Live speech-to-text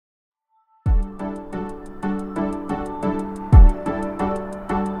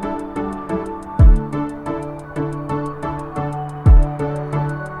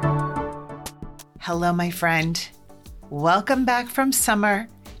Hello, my friend. Welcome back from summer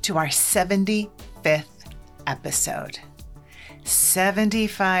to our 75th episode.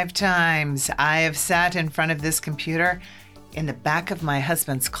 75 times I have sat in front of this computer in the back of my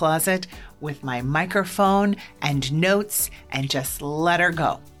husband's closet with my microphone and notes and just let her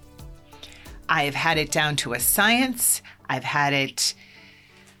go. I have had it down to a science.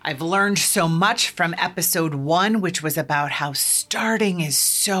 I've learned so much from episode 1, which was about how starting is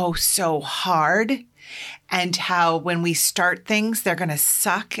so hard and how when we start things, they're going to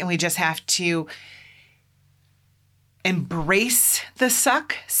suck and we just have to embrace the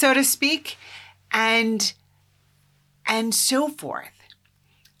suck, so to speak, and so forth.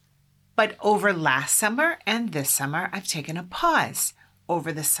 But over last summer and this summer, I've taken a pause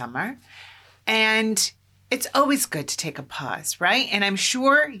over the summer, and it's always good to take a pause, right? And I'm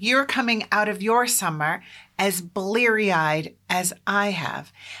sure you're coming out of your summer as bleary-eyed as I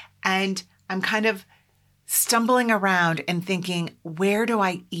have. And I'm kind of stumbling around and thinking, where do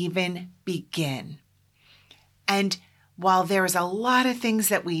I even begin? And while there was a lot of things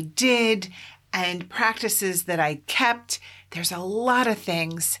that we did and practices that I kept, there's a lot of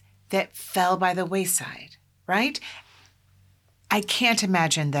things that fell by the wayside, right? I can't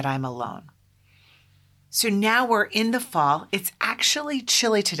imagine that I'm alone. So now we're in the fall. It's actually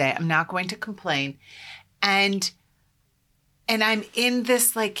chilly today. I'm not going to complain. And I'm in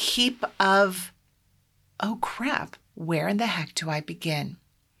this like heap of, oh crap, where in the heck do I begin?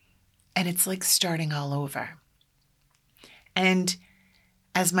 And it's like starting all over. And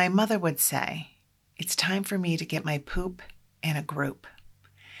as my mother would say, it's time for me to get my poop in a group.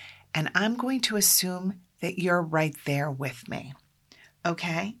 And I'm going to assume that you're right there with me.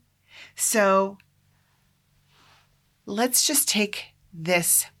 Okay? So let's just take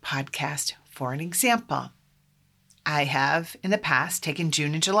this podcast for an example. I have in the past taken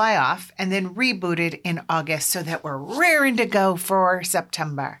June and July off and then rebooted in August so that we're raring to go for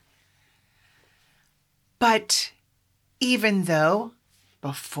September. But even though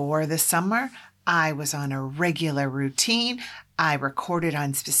before the summer, I was on a regular routine, I recorded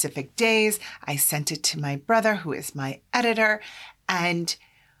on specific days, I sent it to my brother, who is my editor, and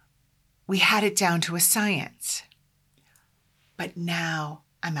we had it down to a science. But now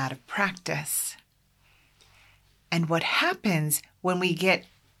I'm out of practice. And what happens when we get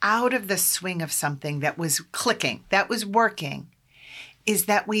out of the swing of something that was clicking, that was working, is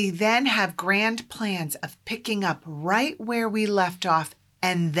that we then have grand plans of picking up right where we left off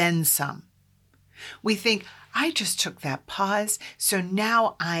and then some. We think, I just took that pause, so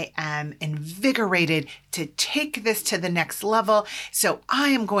now I am invigorated to take this to the next level. So I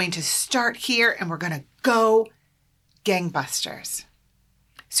am going to start here and we're going to go gangbusters.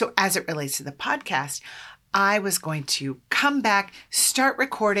 So as it relates to the podcast, I was going to come back, start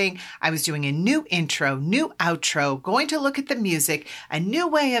recording. I was doing a new intro, new outro, going to look at the music, a new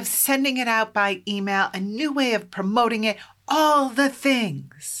way of sending it out by email, a new way of promoting it, all the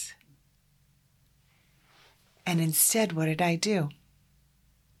things. And instead, what did I do?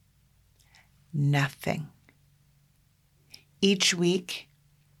 Nothing. Each week,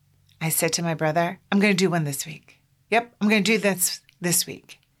 I said to my brother, I'm going to do one this week. Yep, I'm going to do this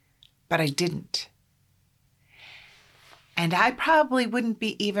week. But I didn't. And I probably wouldn't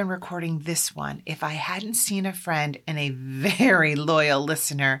be even recording this one if I hadn't seen a friend and a very loyal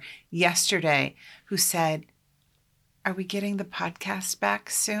listener yesterday who said, are we getting the podcast back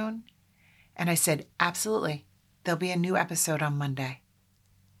soon? And I said, absolutely. There'll be a new episode on Monday.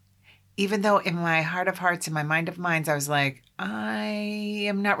 Even though in my heart of hearts and my mind of minds, I was like, I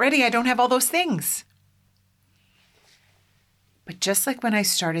am not ready. I don't have all those things. But just like when I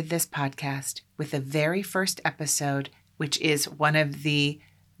started this podcast with the very first episode, which is one of the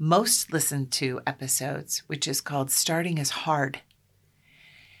most listened to episodes, which is called Starting is Hard.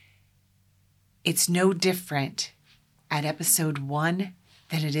 It's no different at episode 1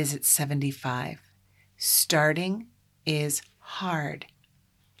 than it is at 75. Starting is hard.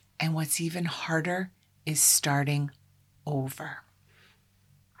 And what's even harder is starting over.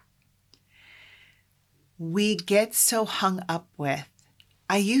 We get so hung up with,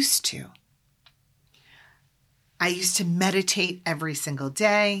 I used to meditate every single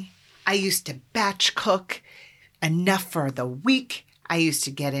day. I used to batch cook enough for the week. I used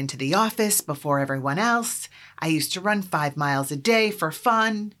to get into the office before everyone else. I used to run 5 miles a day for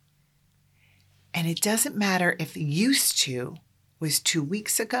fun. And it doesn't matter if used to was 2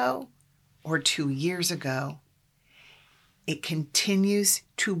 weeks ago or 2 years ago. It continues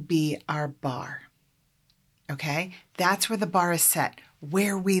to be our bar. Okay? That's where the bar is set,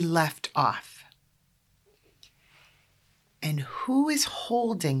 where we left off. And who is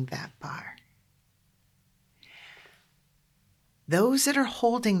holding that bar? Those that are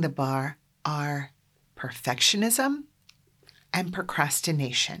holding the bar are perfectionism and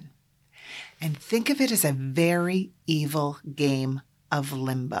procrastination. And think of it as a very evil game of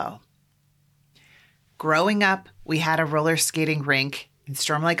limbo. Growing up, we had a roller skating rink in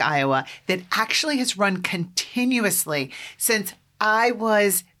Storm Lake, Iowa, that actually has run continuously since I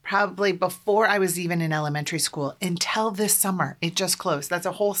was probably before I was even in elementary school until this summer. It just closed. That's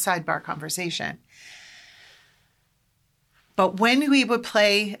a whole sidebar conversation. But when we would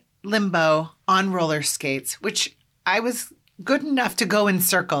play limbo on roller skates, which I was good enough to go in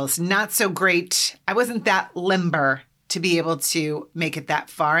circles, not so great. I wasn't that limber to be able to make it that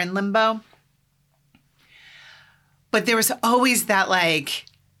far in limbo. But there was always that, like,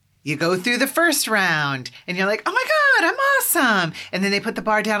 you go through the first round and you're like, oh my God, I'm awesome. And then they put the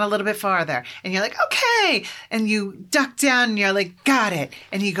bar down a little bit farther and you're like, okay. And you duck down and you're like, got it.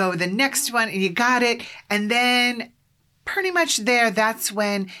 And you go the next one and you got it. And then pretty much there, that's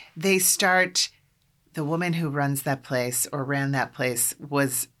when they start. The woman who runs that place or ran that place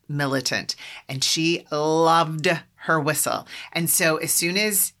was militant and she loved her whistle. And so as soon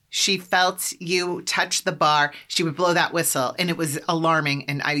as she felt you touch the bar, she would blow that whistle and it was alarming.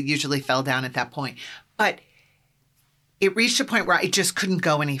 And I usually fell down at that point. But it reached a point where I just couldn't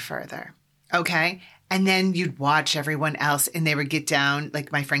go any further. Okay. And then you'd watch everyone else and they would get down.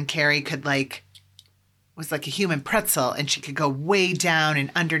 Like my friend Carrie was like a human pretzel and she could go way down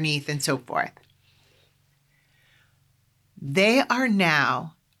and underneath and so forth. They are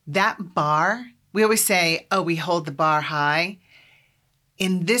now, that bar, we always say, oh, we hold the bar high.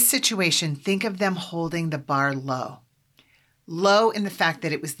 In this situation, think of them holding the bar low. Low in the fact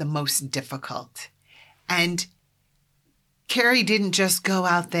that it was the most difficult. And Carrie didn't just go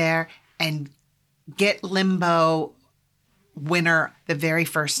out there and get limbo winner the very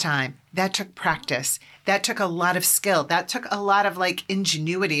first time. That took practice. That took a lot of skill. That took a lot of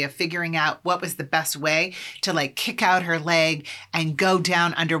ingenuity of figuring out what was the best way to kick out her leg and go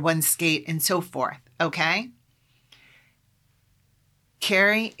down under one skate and so forth. Okay.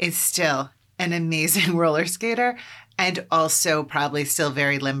 Carrie is still an amazing roller skater and also probably still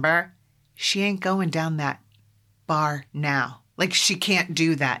very limber. She ain't going down that bar now. She can't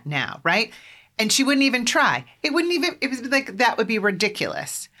do that now. Right. And she wouldn't even try. It was that would be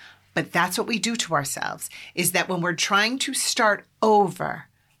ridiculous. But that's what we do to ourselves, is that when we're trying to start over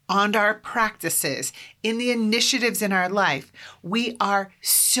on our practices, in the initiatives in our life, we are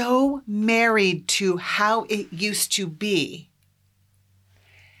so married to how it used to be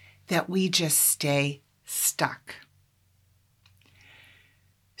that we just stay stuck.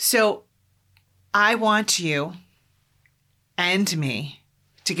 So I want you and me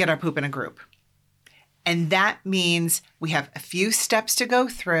to get our poop in a group. And that means we have a few steps to go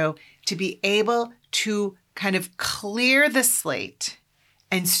through to be able to kind of clear the slate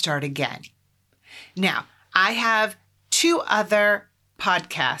and start again. Now, I have 2 other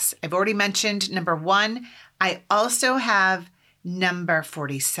podcasts. I've already mentioned number 1. I also have number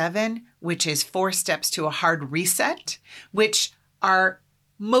 47, which is 4 steps to a hard reset, which are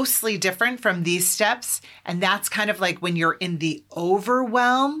mostly different from these steps. And that's kind of like when you're in the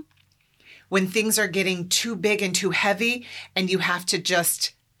overwhelm, when things are getting too big and too heavy and you have to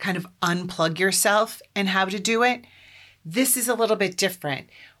just kind of unplug yourself and how to do it. This is a little bit different.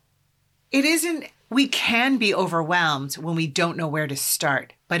 We can be overwhelmed when we don't know where to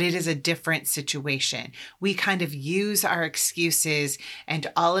start, but it is a different situation. We kind of use our excuses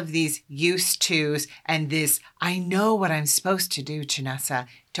and all of these used tos and this, I know what I'm supposed to do, Janessa,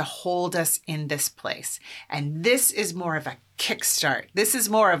 to hold us in this place. And this is more of a kickstart. This is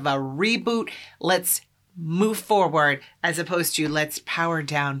more of a reboot. Let's move forward as opposed to let's power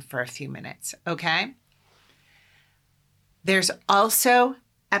down for a few minutes. Okay. There's also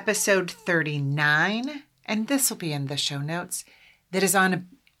episode 39, and this will be in the show notes, that is on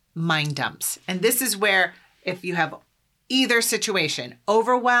mind dumps. And this is where if you have either situation,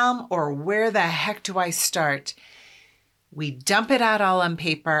 overwhelm or where the heck do I start, we dump it out all on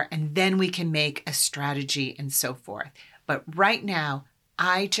paper and then we can make a strategy and so forth. But right now,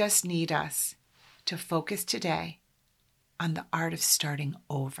 I just need us to focus today on the art of starting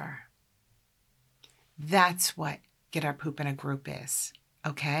over. That's what Get Our Poop in a Group is,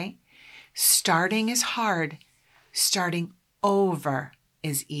 okay? Starting is hard. Starting over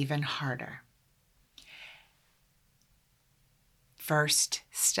is even harder. First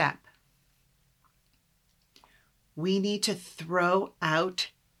step. We need to throw out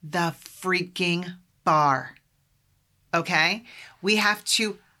the freaking bar, okay? We have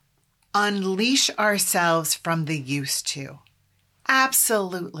to unleash ourselves from the used to.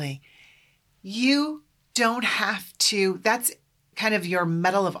 Absolutely. You don't have to, kind of your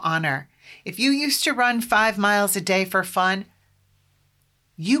medal of honor. If you used to run 5 miles a day for fun,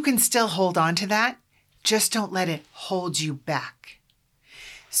 you can still hold on to that. Just don't let it hold you back.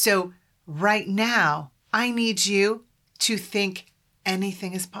 So right now, I need you to think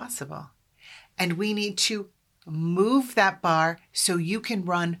anything is possible. And we need to move that bar so you can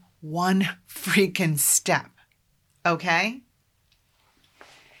run one freaking step. Okay?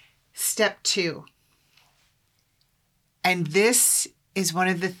 Step 2. And this is one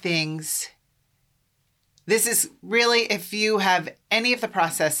of the things, this is really, if you have any of the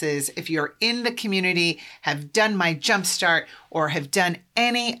processes, if you're in the community, have done my Jumpstart, or have done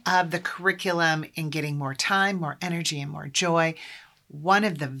any of the curriculum in getting more time, more energy, and more joy, one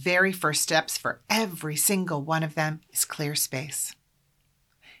of the very first steps for every single one of them is clear space.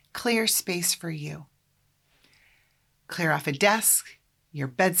 Clear space for you. Clear off a desk, your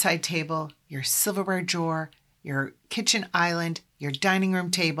bedside table, your silverware drawer, your kitchen island, your dining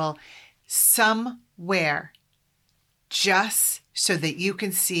room table, somewhere, just so that you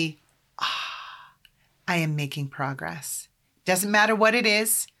can see, I am making progress. Doesn't matter what it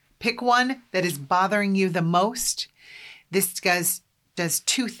is. Pick one that is bothering you the most. This does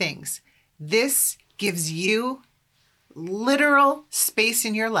 2 things. This gives you literal space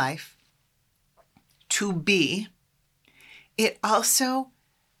in your life to be. It also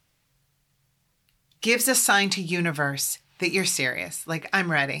gives a sign to universe that you're serious. Like,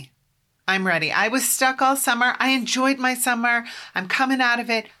 I'm ready. I'm ready. I was stuck all summer. I enjoyed my summer. I'm coming out of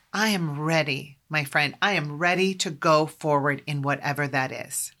it. I am ready, my friend. I am ready to go forward in whatever that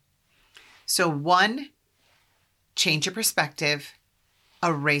is. So 1, change your perspective,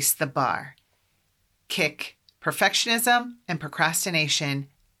 erase the bar, kick perfectionism and procrastination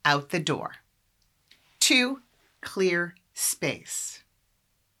out the door. 2, clear space.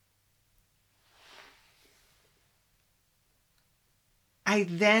 I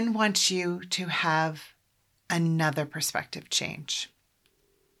then want you to have another perspective change.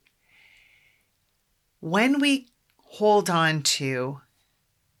 When we hold on to,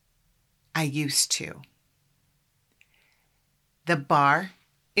 I used to, the bar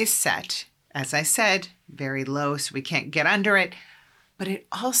is set, as I said, very low so we can't get under it, but it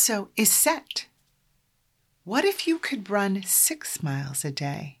also is set. What if you could run 6 miles a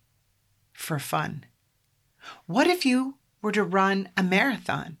day for fun? What if you were to run a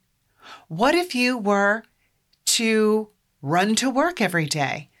marathon? What if you were to run to work every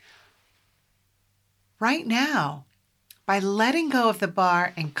day? Right now, by letting go of the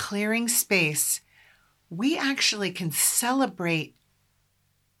bar and clearing space, we actually can celebrate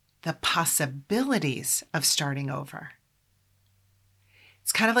the possibilities of starting over.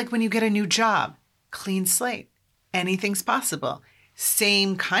 It's kind of like when you get a new job, clean slate, anything's possible.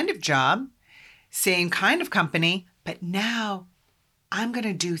 Same kind of job, same kind of company, but now I'm going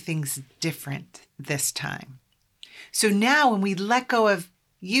to do things different this time. So now when we let go of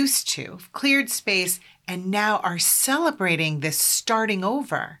used to, cleared space, and now are celebrating this starting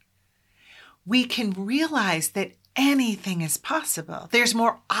over, we can realize that anything is possible. There's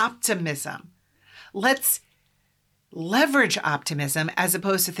more optimism. Let's leverage optimism as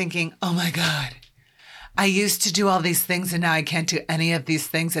opposed to thinking, oh my God, I used to do all these things and now I can't do any of these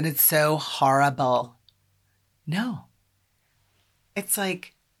things and it's so horrible. No. It's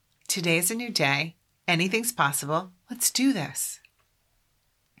like, today's a new day. Anything's possible. Let's do this.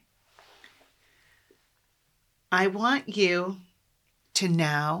 I want you to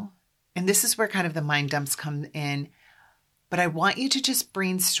now, and this is where kind of the mind dumps come in, but I want you to just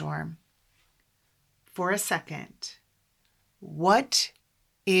brainstorm for a second. What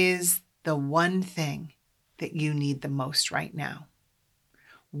is the one thing that you need the most right now?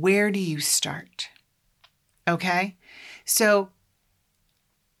 Where do you start? Okay? So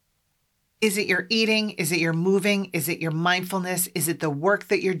is it your eating? Is it your moving? Is it your mindfulness? Is it the work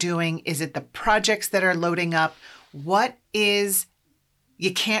that you're doing? Is it the projects that are loading up? What is,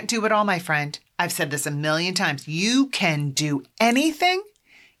 you can't do it all, my friend. I've said this a million times. You can do anything.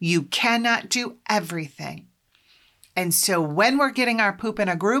 You cannot do everything. And so when we're getting our poop in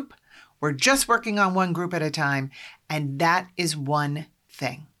a group, we're just working on one group at a time. And that is one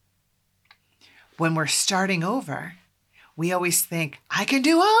thing. When we're starting over, we always think, I can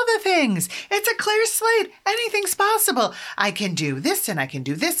do all the things. It's a clear slate. Anything's possible. I can do this and I can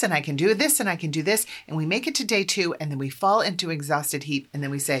do this and I can do this and I can do this. And we make it to day 2 and then we fall into exhausted heap. And then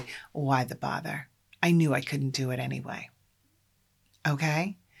we say, why the bother? I knew I couldn't do it anyway.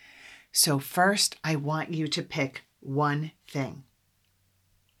 Okay? So first, I want you to pick one thing.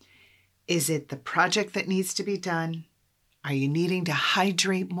 Is it the project that needs to be done? Are you needing to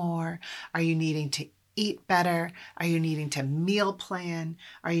hydrate more? Are you needing to eat better? Are you needing to meal plan?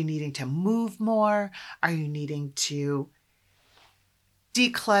 Are you needing to move more? Are you needing to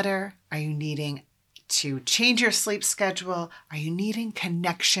declutter? Are you needing to change your sleep schedule? Are you needing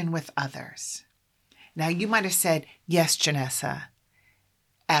connection with others? Now, you might have said, yes, Janessa,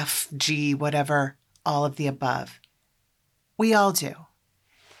 F, G, whatever, all of the above. We all do.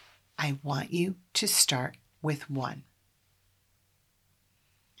 I want you to start with one.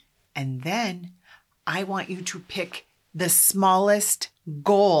 And then I want you to pick the smallest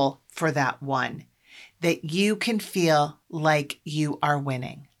goal for that one that you can feel like you are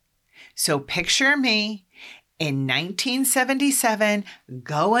winning. So picture me in 1977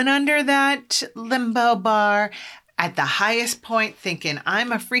 going under that limbo bar at the highest point thinking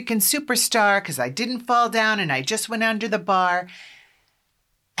I'm a freaking superstar because I didn't fall down and I just went under the bar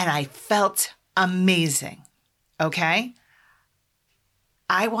and I felt amazing. Okay?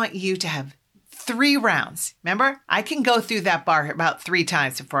 I want you to have 3 rounds. Remember, I can go through that bar about 3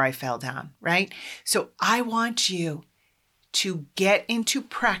 times before I fell down, right? So I want you to get into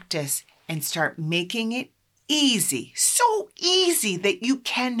practice and start making it easy, so easy that you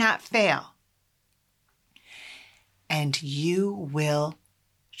cannot fail. And you will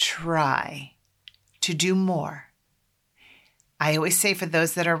try to do more. I always say for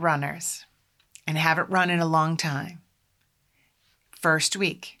those that are runners and haven't run in a long time, first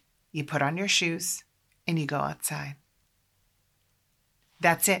week, you put on your shoes and you go outside.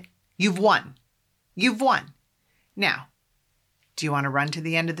 That's it. You've won. You've won. Now, do you want to run to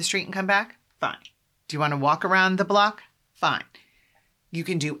the end of the street and come back? Fine. Do you want to walk around the block? Fine. You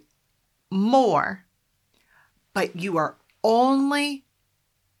can do more, but you are only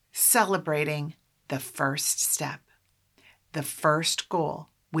celebrating the first step, the first goal,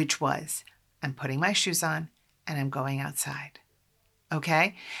 which was I'm putting my shoes on and I'm going outside.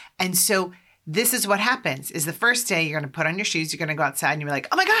 Okay? And so this is what happens is the first day you're going to put on your shoes, you're going to go outside and you're like,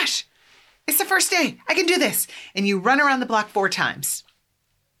 oh my gosh, it's the first day. I can do this. And you run around the block 4 times.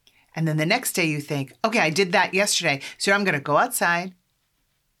 And then the next day you think, okay, I did that yesterday. So I'm going to go outside.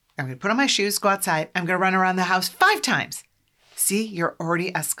 I'm going to put on my shoes, go outside. I'm going to run around the house 5 times. See, you're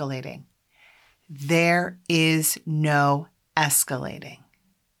already escalating. There is no escalating.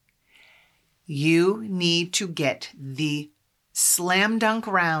 You need to get the slam dunk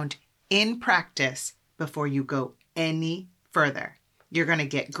round in practice before you go any further. You're going to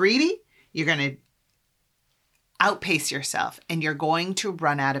get greedy. You're going to outpace yourself and you're going to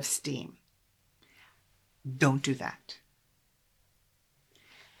run out of steam. Don't do that.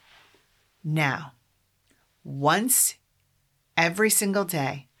 Now, once every single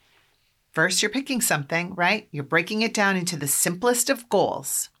day, first you're picking something, right? You're breaking it down into the simplest of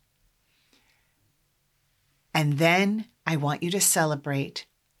goals. And then I want you to celebrate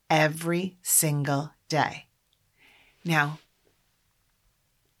every single day. Now,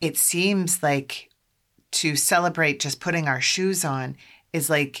 it seems like to celebrate just putting our shoes on is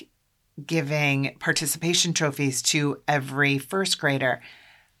like giving participation trophies to every first grader.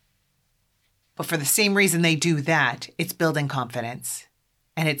 But for the same reason they do that, it's building confidence.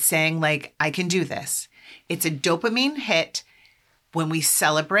 And it's saying like, I can do this. It's a dopamine hit when we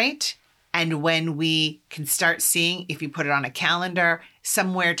celebrate and when we can start seeing, if you put it on a calendar,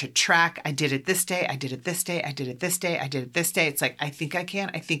 somewhere to track, I did it this day, I did it this day, I did it this day, I did it this day. It's like, I think I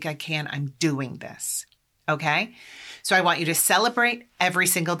can, I'm doing this. Okay? So I want you to celebrate every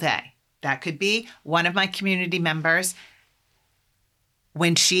single day. That could be one of my community members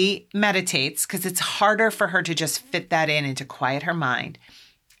when she meditates, because it's harder for her to just fit that in and to quiet her mind.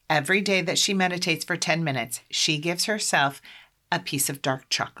 Every day that she meditates for 10 minutes, she gives herself a piece of dark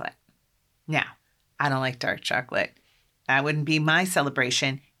chocolate. Now, I don't like dark chocolate. That wouldn't be my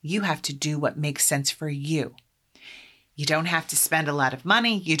celebration. You have to do what makes sense for you. You don't have to spend a lot of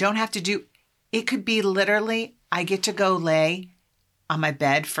money. You don't have to do, it could be literally, I get to go lay on my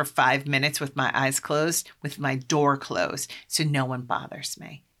bed for 5 minutes with my eyes closed, with my door closed, so no one bothers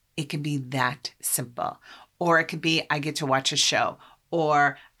me. It can be that simple. Or it could be I get to watch a show,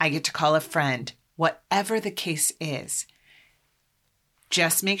 or I get to call a friend. Whatever the case is,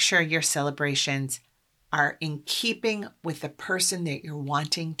 just make sure your celebrations are in keeping with the person that you're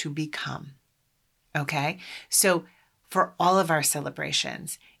wanting to become. Okay? So for all of our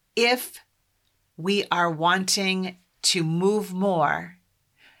celebrations, if we are wanting to move more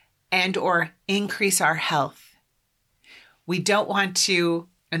and or increase our health, we don't want to,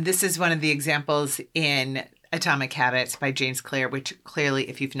 and this is one of the examples in Atomic Habits by James Clear, which clearly,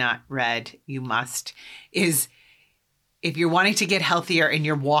 if you've not read, you must, is if you're wanting to get healthier and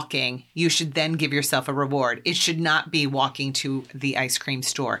you're walking, you should then give yourself a reward. It should not be walking to the ice cream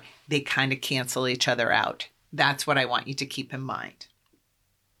store. They kind of cancel each other out. That's what I want you to keep in mind.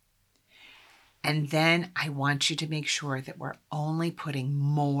 And then I want you to make sure that we're only putting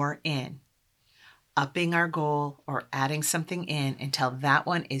more in, upping our goal or adding something in until that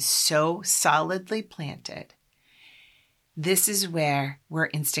one is so solidly planted. This is where we're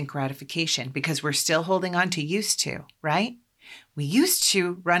instant gratification because we're still holding on to used to, right? We used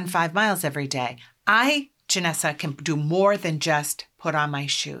to run 5 miles every day. I, Janessa, can do more than just put on my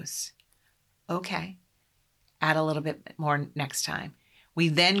shoes. Okay. Add a little bit more next time. We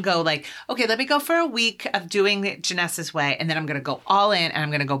then go like, okay, let me go for a week of doing it Janessa's way, and then I'm going to go all in, and I'm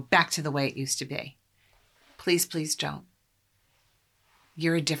going to go back to the way it used to be. Please, please don't.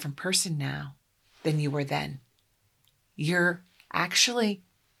 You're a different person now than you were then. You're actually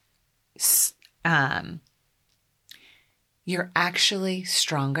stronger,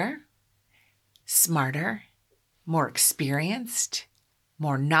 smarter, more experienced,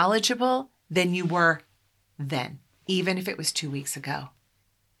 more knowledgeable than you were then, even if it was 2 weeks ago.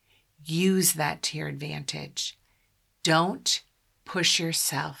 Use that to your advantage. Don't push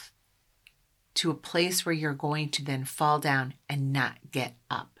yourself to a place where you're going to then fall down and not get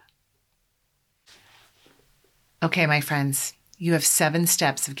up. Okay, my friends, you have 7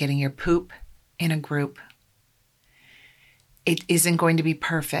 steps of getting your poop in a group. It isn't going to be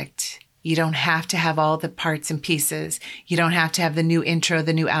perfect. You don't have to have all the parts and pieces. You don't have to have the new intro,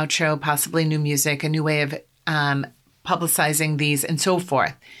 the new outro, possibly new music, a new way of publicizing these and so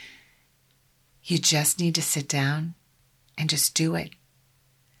forth. You just need to sit down and just do it.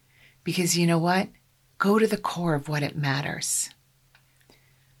 Because you know what? Go to the core of what it matters.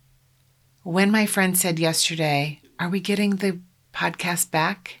 When my friend said yesterday, are we getting the podcast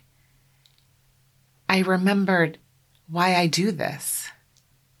back? I remembered why I do this.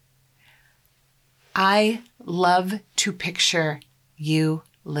 I love to picture you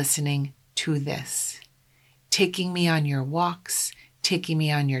listening to this, taking me on your walks, taking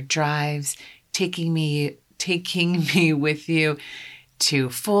me on your drives, taking me with you to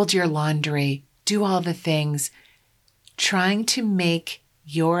fold your laundry, do all the things, trying to make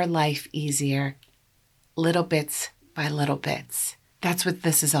your life easier, little bits by little bits. That's what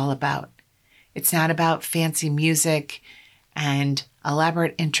this is all about. It's not about fancy music and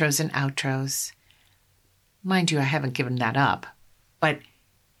elaborate intros and outros. Mind you, I haven't given that up, but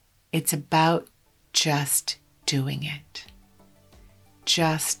it's about just doing it.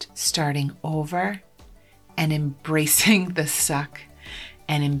 Just starting over and embracing the suck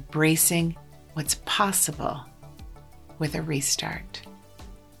and embracing what's possible with a restart.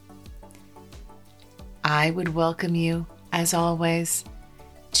 I would welcome you, as always,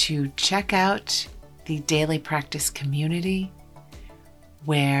 to check out the Daily Practice community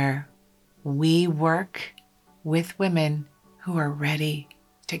where we work with women who are ready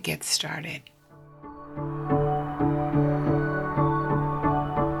to get started.